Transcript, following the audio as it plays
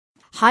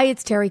Hi,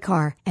 it's Terrie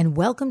Carr, and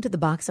welcome to the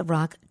Box of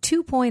Rock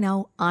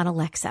 2.0 on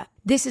Alexa.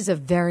 This is a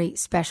very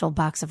special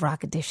Box of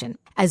Rock edition,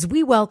 as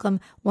we welcome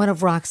one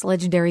of rock's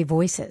legendary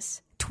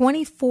voices.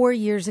 24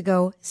 years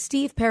ago,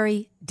 Steve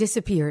Perry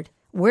disappeared.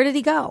 Where did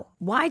he go?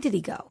 Why did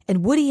he go?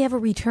 And would he ever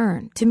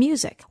return to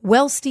music?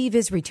 Well, Steve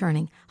is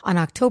returning on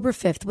October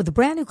 5th with a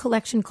brand new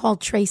collection called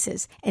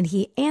Traces, and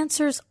he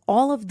answers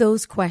all of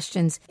those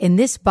questions in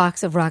this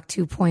Box of Rock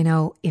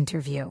 2.0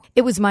 interview.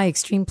 It was my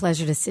extreme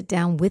pleasure to sit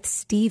down with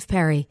Steve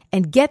Perry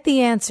and get the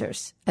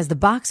answers as the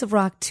Box of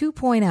Rock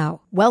 2.0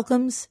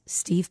 welcomes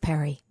Steve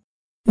Perry.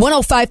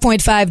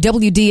 105.5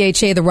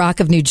 WDHA, the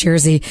Rock of New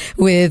Jersey,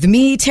 with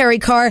me,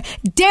 Terrie Carr.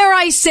 Dare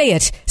I say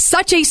it,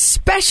 such a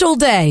special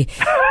day,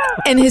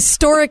 an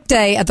historic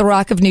day at the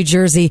Rock of New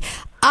Jersey.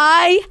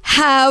 I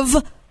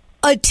have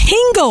a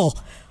tingle.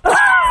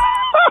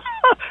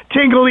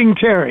 Tingling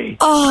Terrie.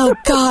 Oh,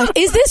 God.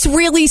 Is this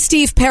really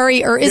Steve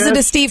Perry, or is it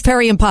a Steve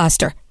Perry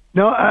imposter?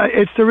 No,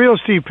 it's the real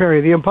Steve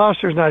Perry. The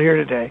imposter's not here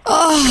today.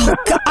 Oh,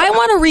 God. I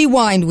want to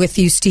rewind with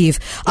you, Steve.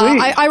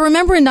 I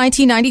remember in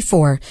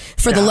 1994,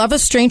 For the Love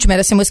of Strange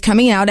Medicine was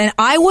coming out, and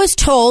I was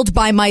told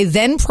by my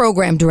then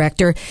program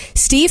director,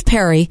 Steve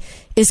Perry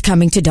is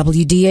coming to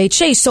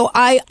WDHA. So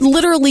I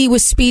literally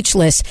was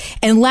speechless.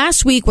 And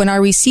last week when I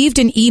received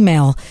an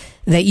email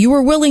that you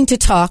were willing to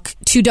talk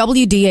to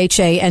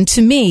WDHA and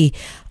to me,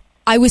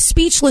 I was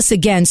speechless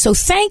again. So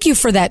thank you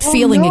for that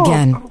feeling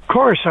again. Of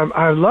course.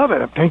 I love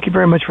it. Thank you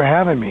very much for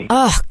having me.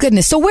 Oh,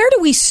 goodness. So where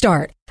do we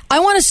start? I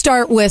want to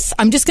start with,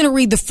 I'm just going to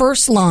read the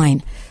first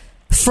line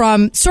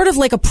from sort of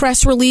like a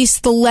press release,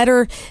 the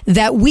letter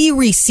that we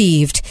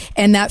received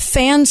and that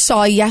fans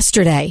saw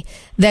yesterday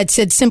that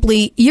said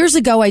simply, years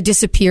ago I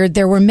disappeared.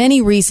 There were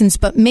many reasons,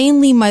 but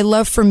mainly my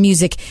love for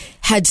music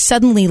had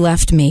suddenly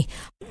left me.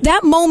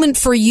 That moment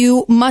for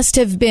you must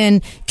have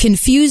been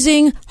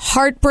confusing,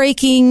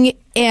 heartbreaking,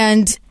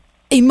 and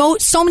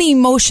so many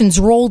emotions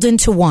rolled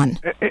into one.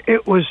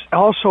 It was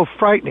also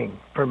frightening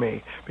for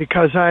me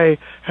because I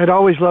had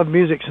always loved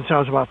music since I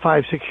was about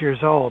 5, 6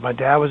 years old. My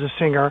dad was a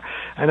singer,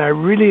 and I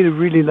really,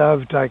 really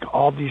loved like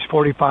all these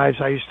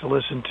 45s I used to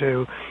listen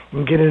to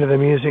and get into the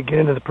music, get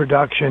into the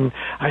production.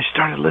 I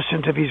started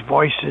listening to these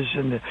voices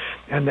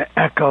and the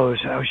echoes.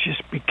 I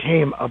just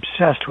became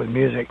obsessed with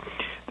music.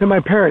 Then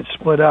my parents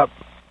split up,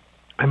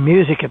 and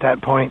music at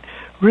that point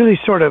really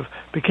sort of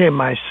became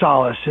my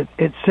solace.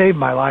 It saved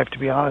my life, to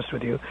be honest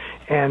with you.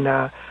 And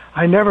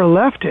I never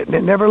left it, and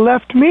it never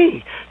left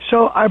me.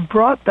 So I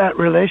brought that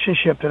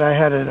relationship that I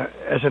had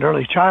as an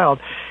early child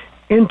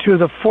into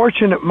the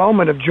fortunate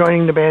moment of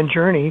joining the band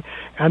Journey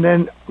and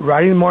then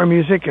writing more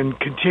music and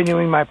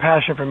continuing my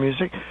passion for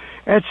music.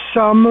 At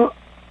some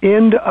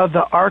end of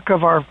the arc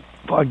of our,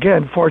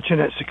 again,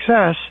 fortunate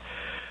success,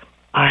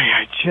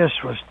 I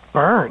just was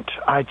burnt.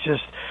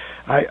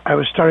 I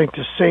was starting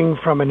to sing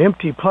from an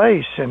empty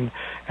place, and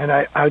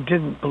I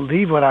didn't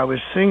believe what I was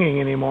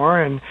singing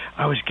anymore, and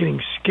I was getting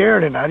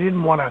scared, and I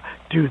didn't want to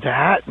do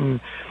that,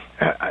 and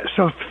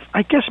so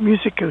I guess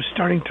music was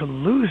starting to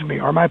lose me,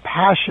 or my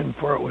passion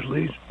for it was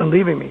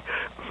leaving me,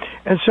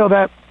 and so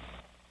that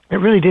it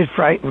really did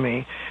frighten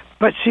me.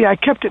 But see, I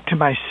kept it to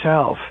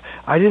myself.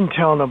 I didn't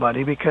tell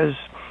nobody because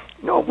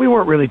we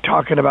weren't really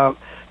talking about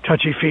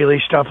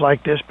touchy-feely stuff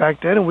like this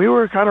back then, and we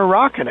were kind of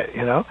rocking it,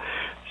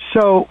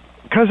 So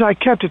because I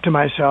kept it to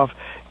myself,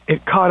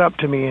 it caught up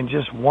to me, and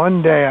just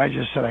one day I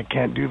just said, I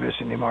can't do this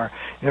anymore.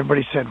 And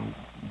everybody said,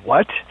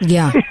 what?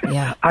 Yeah.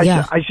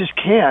 I just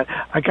can't.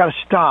 I got to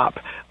stop,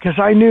 because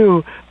I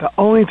knew the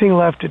only thing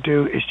left to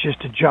do is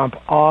just to jump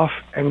off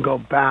and go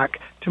back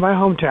to my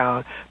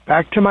hometown,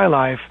 back to my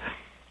life,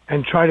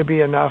 and try to be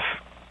enough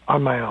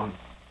on my own.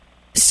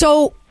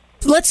 So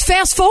let's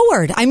fast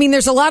forward. I mean,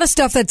 there's a lot of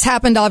stuff that's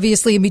happened,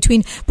 obviously, in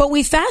between, but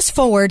we fast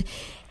forward,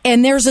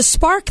 and there's a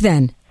spark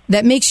then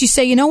that makes you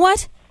say, you know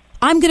what?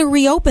 I'm going to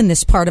reopen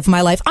this part of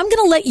my life. I'm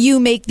going to let you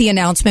make the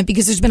announcement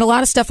because there's been a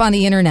lot of stuff on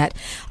the internet.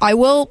 I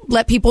will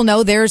let people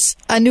know there's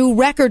a new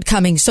record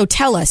coming. So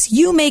tell us,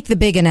 you make the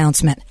big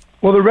announcement.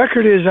 Well, the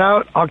record is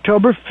out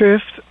October 5th,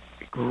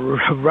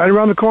 right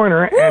around the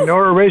corner. Woo! And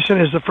Nora Racing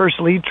is the first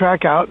lead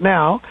track out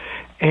now.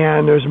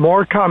 And there's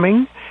more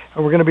coming.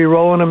 And we're going to be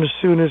rolling them as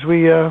soon as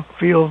we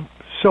feel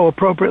so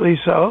appropriately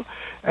so.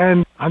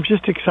 And I'm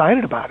just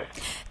excited about it.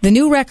 The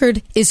new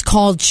record is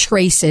called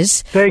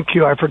Traces. Thank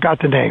you. I forgot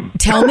the name.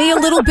 Tell me a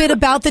little bit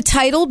about the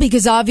title,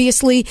 because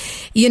obviously,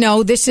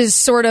 this is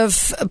sort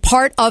of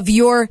part of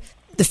your,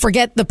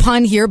 forget the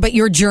pun here, but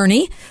your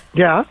journey.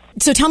 Yeah.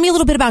 So tell me a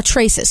little bit about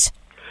Traces.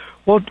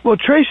 Well,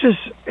 Traces,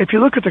 if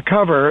you look at the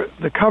cover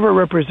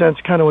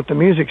represents kind of what the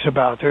music's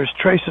about. There's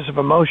traces of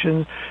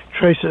emotion,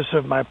 traces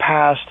of my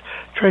past,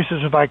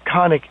 traces of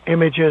iconic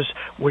images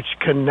which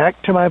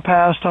connect to my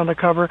past on the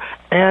cover,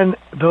 and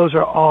those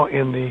are all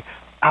in the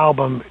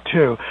album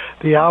too.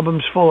 The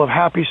album's full of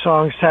happy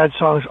songs, sad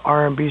songs,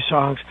 R&B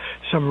songs,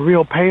 some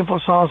real painful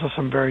songs, and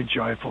some very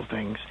joyful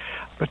things.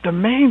 But the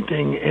main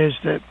thing is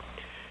that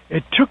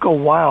it took a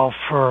while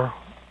for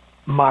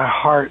my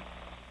heart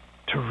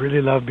to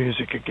really love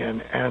music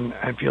again, and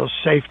I feel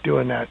safe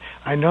doing that.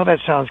 I know that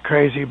sounds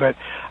crazy, but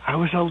I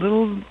was a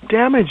little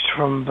damaged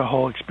from the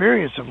whole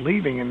experience of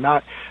leaving and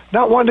not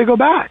wanting to go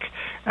back.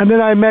 And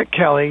then I met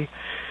Kelly,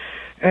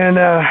 and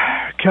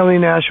Kelly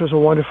Nash was a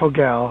wonderful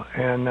gal,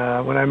 and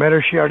when I met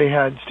her, she already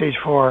had stage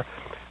 4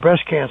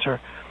 breast cancer,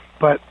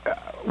 but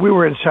we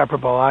were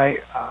inseparable.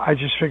 I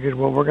just figured,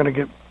 well, we're going to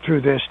get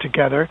through this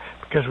together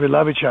because we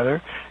love each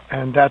other,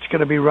 and that's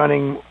going to be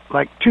running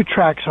like 2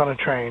 tracks on a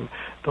train.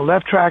 The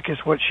left track is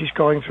what she's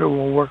going through.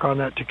 We'll work on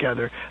that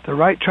together. The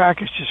right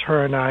track is just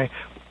her and I.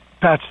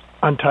 That's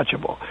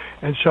untouchable.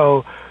 And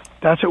so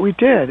that's what we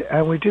did,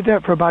 and we did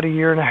that for about a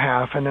year and a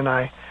half, and then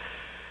I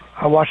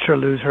watched her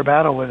lose her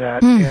battle with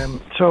that.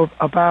 And so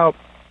about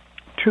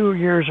 2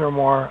 years or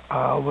more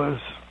was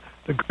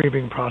the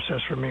grieving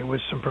process for me,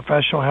 with some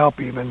professional help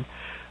even.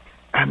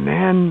 And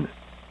then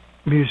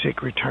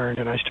music returned,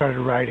 and I started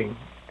writing.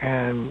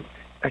 And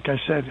like I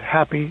said,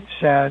 happy,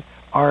 sad,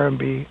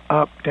 R&B,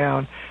 up,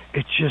 down.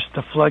 It's just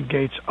the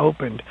floodgates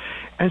opened.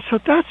 And so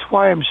that's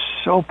why I'm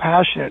so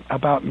passionate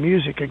about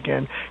music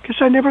again, because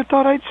I never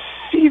thought I'd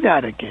see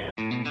that again.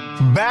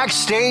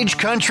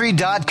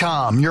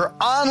 BackstageCountry.com, your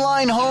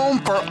online home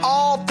for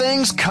all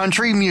things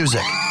country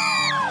music.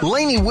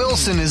 Lainey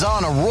Wilson is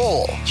on a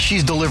roll.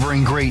 She's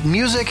delivering great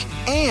music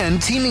and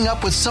teaming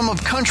up with some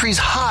of country's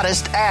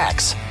hottest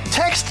acts.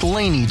 Text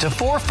Lainey to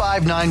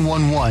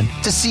 45911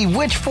 to see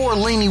which 4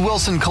 Lainey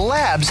Wilson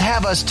collabs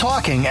have us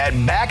talking at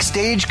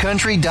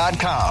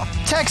BackstageCountry.com.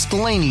 Text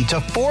Lainey to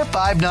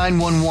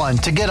 45911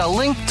 to get a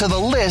link to the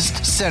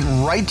list sent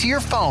right to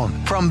your phone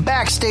from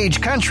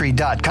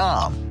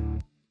BackstageCountry.com.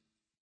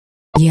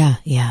 Yeah.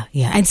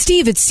 And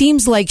Steve, it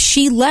seems like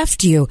she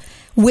left you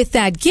with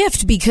that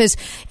gift, because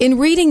in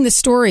reading the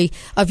story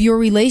of your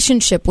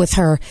relationship with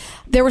her,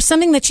 there was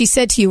something that she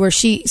said to you where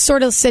she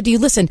sort of said to you,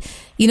 listen,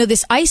 you know,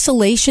 this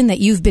isolation that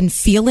you've been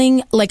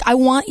feeling, like, I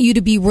want you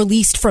to be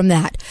released from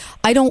that.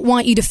 I don't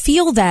want you to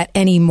feel that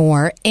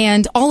anymore.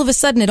 And all of a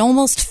sudden, it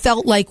almost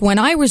felt like when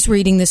I was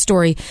reading the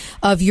story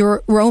of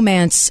your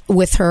romance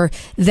with her,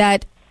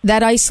 that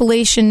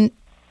isolation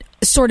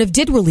sort of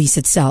did release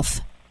itself.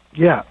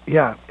 Yeah,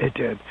 it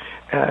did.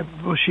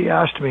 Well, she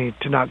asked me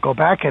to not go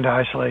back into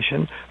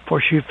isolation, for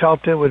she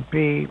felt it would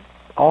be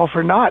all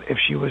for naught if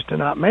she was to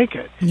not make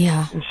it.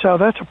 Yeah. And so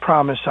that's a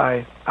promise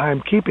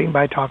I'm keeping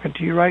by talking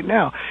to you right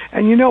now.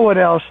 And you know what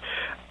else?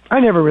 I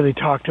never really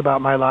talked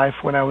about my life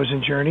when I was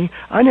in Journey.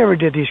 I never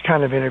did these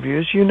kind of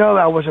interviews. You know,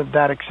 I wasn't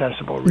that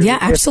accessible, really. Yeah,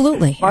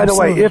 absolutely. By the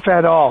way, if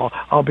at all,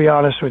 I'll be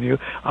honest with you,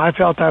 I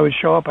felt I would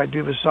show up, I'd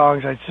do the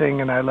songs, I'd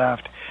sing, and I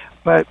left.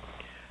 But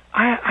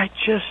I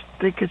just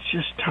think it's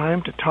just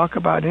time to talk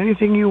about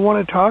anything you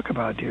want to talk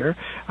about, dear.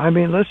 I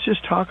mean, let's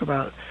just talk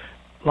about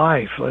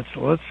life. Let's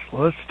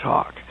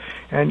talk.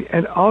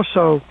 And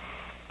also,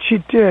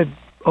 she did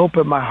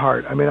open my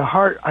heart. I mean, a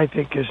heart, I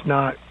think, it's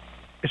not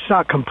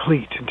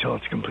complete until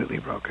it's completely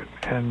broken.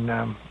 And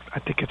I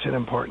think it's an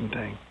important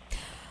thing.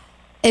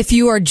 If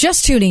you are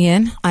just tuning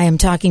in, I am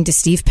talking to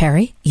Steve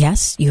Perry.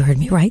 Yes, you heard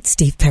me right,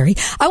 Steve Perry.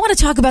 I want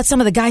to talk about some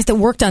of the guys that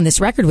worked on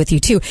this record with you,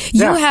 too.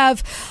 You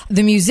have,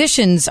 the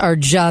musicians are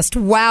just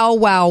wow.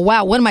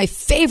 One of my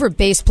favorite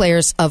bass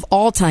players of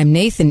all time,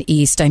 Nathan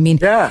East. I mean,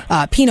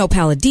 Pino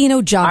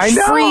Palladino, Josh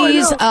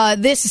Freese,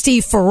 this is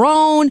Steve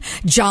Ferrone,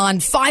 John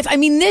Fife. I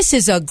mean, this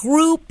is a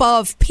group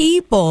of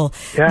people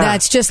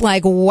that's just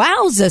like,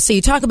 wowza. So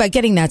you talk about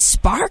getting that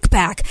spark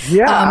back.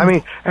 Yeah, I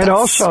mean, and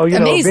also, you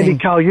know, Vinny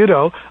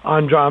Caluto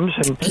on drums,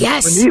 and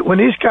when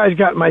these guys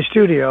got in my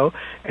studio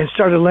and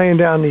started laying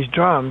down these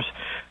drums,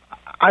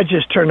 I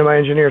just turned to my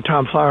engineer,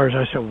 Tom Flowers.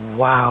 I said,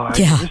 wow,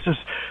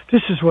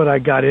 this is what I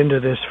got into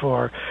this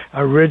for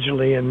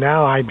originally, and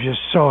now I'm just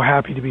so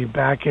happy to be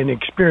back and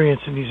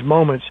experiencing these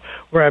moments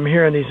where I'm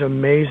hearing these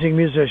amazing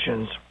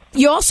musicians.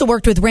 You also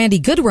worked with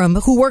Randy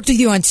Goodrum, who worked with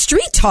you on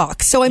Street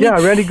Talk. So I mean,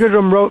 Randy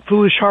Goodrum wrote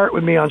Foolish Heart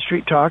with me on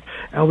Street Talk,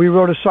 and we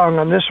wrote a song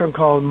on this one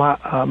called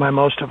My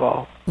Most of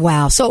All.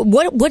 Wow. So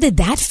what did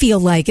that feel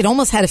like? It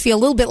almost had to feel a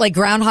little bit like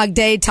Groundhog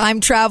Day,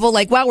 time travel,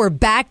 like, wow, we're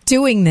back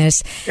doing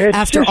this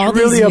after all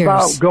these years. It's really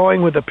about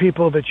going with the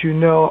people that you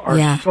know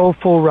are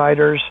soulful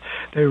writers.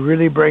 They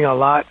really bring a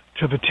lot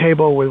to the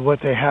table with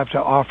what they have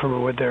to offer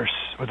with their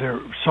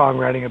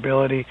songwriting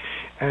ability,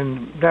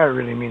 and that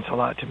really means a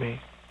lot to me.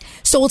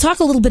 So we'll talk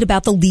a little bit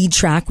about the lead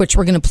track, which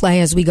we're going to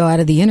play as we go out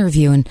of the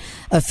interview in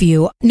a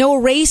few.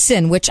 No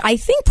Racin', which I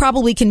think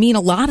probably can mean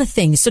a lot of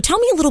things. So tell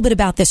me a little bit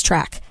about this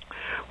track.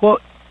 Well,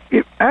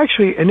 it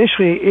actually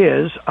initially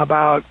is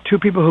about two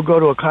people who go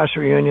to a class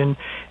reunion.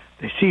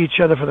 They see each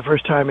other for the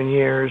first time in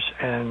years,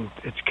 and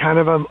it's kind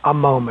of a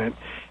moment.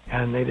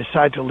 And they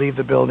decide to leave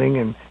the building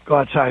and go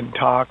outside and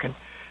talk. And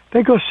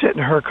they go sit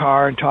in her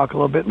car and talk a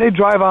little bit. And they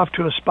drive off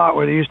to a spot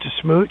where they used to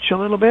smooch a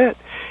little bit.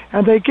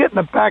 And they get in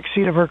the back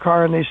seat of her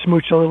car and they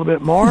smooch a little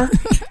bit more.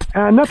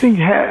 And nothing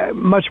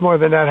much more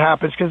than that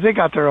happens because they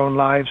got their own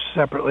lives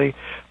separately.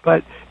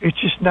 But it's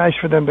just nice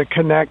for them to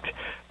connect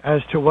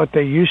as to what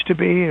they used to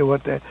be and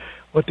what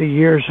the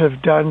years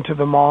have done to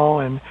them all.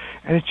 And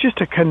it's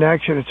just a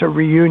connection. It's a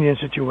reunion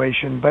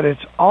situation. But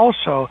it's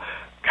also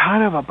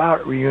kind of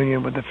about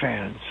reunion with the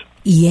fans.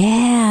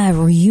 Yeah,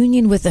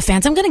 reunion with the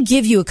fans. I'm going to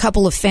give you a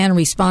couple of fan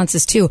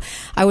responses, too.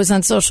 I was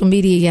on social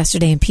media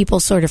yesterday, and people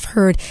sort of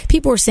heard,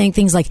 people were saying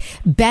things like,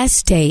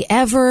 best day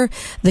ever,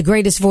 the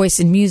greatest voice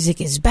in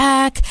music is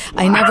back,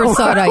 I never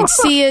thought I'd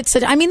see it. So,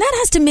 I mean, that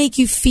has to make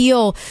you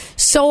feel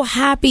so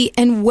happy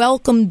and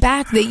welcomed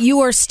back that you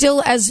are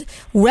still as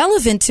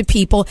relevant to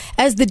people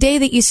as the day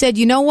that you said,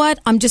 you know what,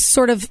 I'm just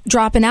sort of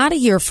dropping out of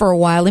here for a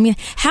while. I mean,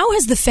 how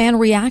has the fan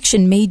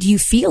reaction made you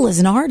feel as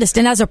an artist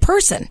and as a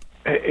person?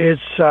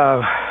 It's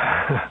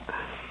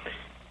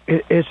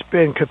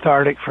been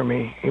cathartic for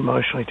me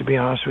emotionally, to be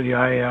honest with you.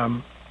 I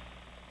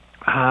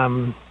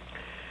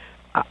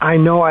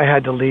know I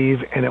had to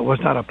leave, and it was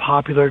not a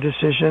popular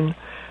decision.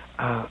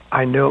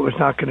 I knew it was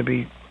not going to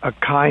be a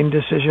kind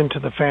decision to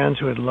the fans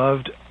who had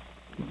loved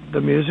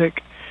the music.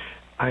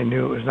 I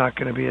knew it was not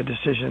going to be a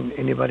decision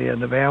anybody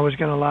in the band was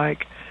going to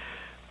like.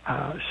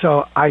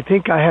 So I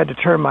think I had to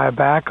turn my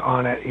back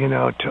on it,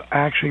 to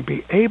actually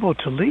be able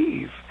to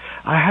leave.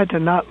 I had to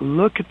not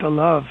look at the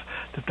love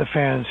that the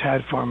fans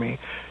had for me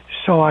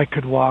so I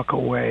could walk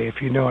away,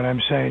 if you know what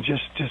I'm saying.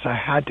 Just I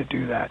had to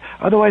do that.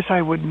 Otherwise,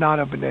 I would not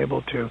have been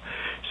able to.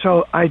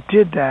 So I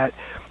did that.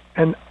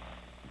 And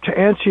to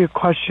answer your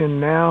question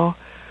now,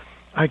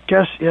 I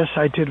guess, yes,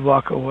 I did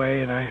walk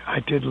away and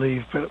I did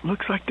leave, but it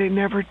looks like they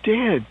never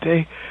did.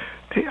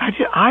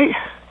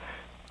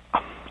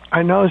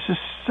 I know this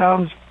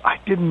sounds, I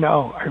didn't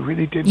know. I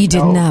really didn't know. You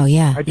didn't know,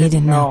 yeah. I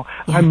didn't know.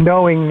 Yeah. I'm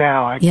knowing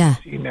now. I can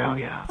see now,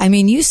 yeah. I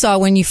mean, you saw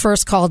when you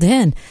first called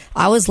in,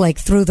 I was like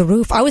through the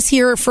roof. I was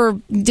here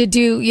to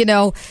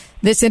do,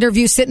 this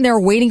interview, sitting there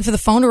waiting for the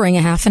phone to ring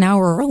a half an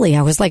hour early.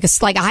 I was like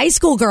a high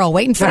school girl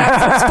waiting for that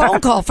first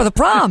phone call for the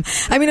prom.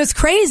 I mean, it was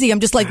crazy.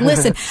 I'm just like,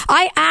 listen,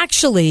 I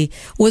actually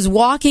was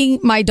walking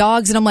my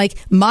dogs and I'm like,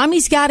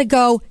 Mommy's got to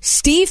go.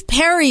 Steve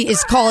Perry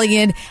is calling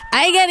in.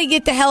 I got to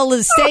get the hell to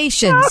the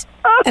stations.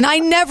 And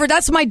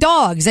that's my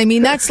dogs. I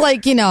mean, that's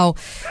like,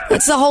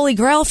 it's the holy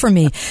grail for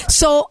me.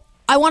 So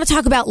I want to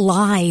talk about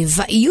live.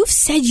 You've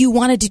said you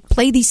wanted to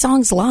play these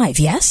songs live,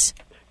 yes?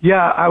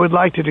 Yeah, I would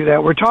like to do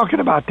that. We're talking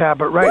about that,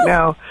 but right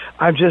now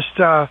I'm just,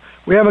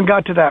 we haven't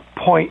got to that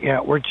point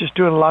yet. We're just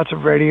doing lots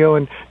of radio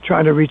and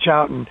trying to reach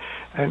out and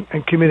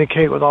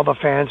communicate with all the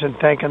fans and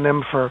thanking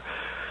them for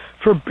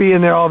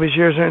being there all these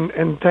years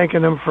and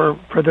thanking them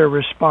for their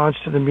response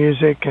to the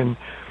music and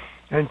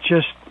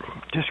just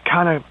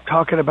kind of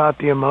talking about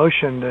the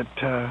emotion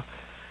that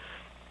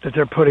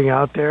they're putting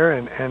out there,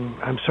 and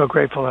I'm so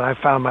grateful that I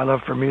found my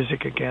love for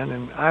music again.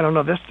 And I don't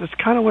know, that's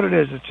kind of what it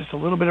is. It's just a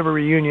little bit of a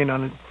reunion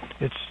on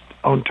its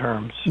own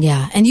terms.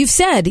 Yeah, and you've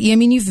said,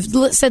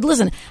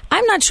 listen,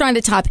 I'm not trying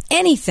to top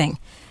anything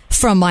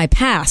from my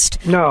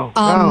past. No.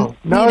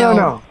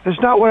 That's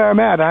not where I'm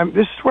at.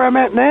 This is where I'm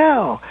at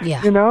now.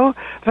 Yeah.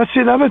 That's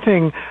another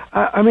thing.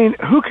 I mean,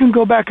 who can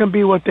go back and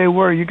be what they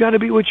were? You got to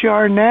be what you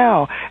are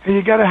now, and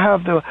you got to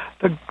have the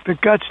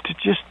guts to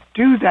just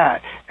do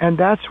that. And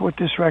that's what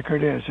this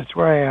record is. It's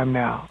where I am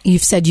now.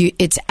 You've said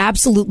it's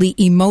absolutely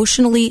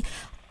emotionally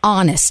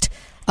honest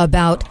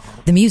about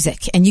the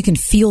music, and you can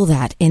feel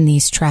that in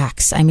these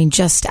tracks. I mean,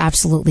 just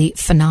absolutely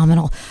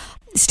phenomenal.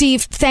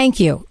 Steve, thank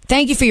you.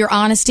 Thank you for your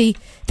honesty.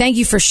 Thank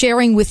you for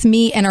sharing with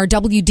me and our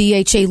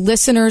WDHA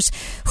listeners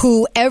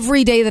who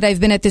every day that I've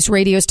been at this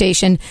radio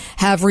station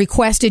have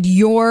requested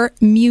your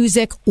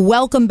music.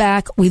 Welcome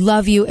back. We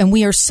love you, and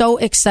we are so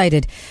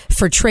excited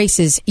for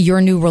Trace's, your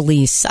new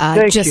release.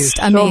 Thank you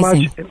so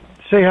amazing. Much.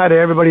 Say hi to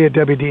everybody at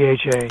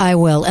WDHA. I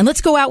will. And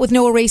let's go out with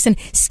no erasing.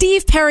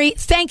 Steve Perry,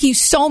 thank you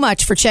so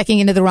much for checking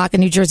into the Rock in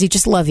New Jersey.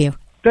 Just love you.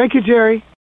 Thank you, Terrie.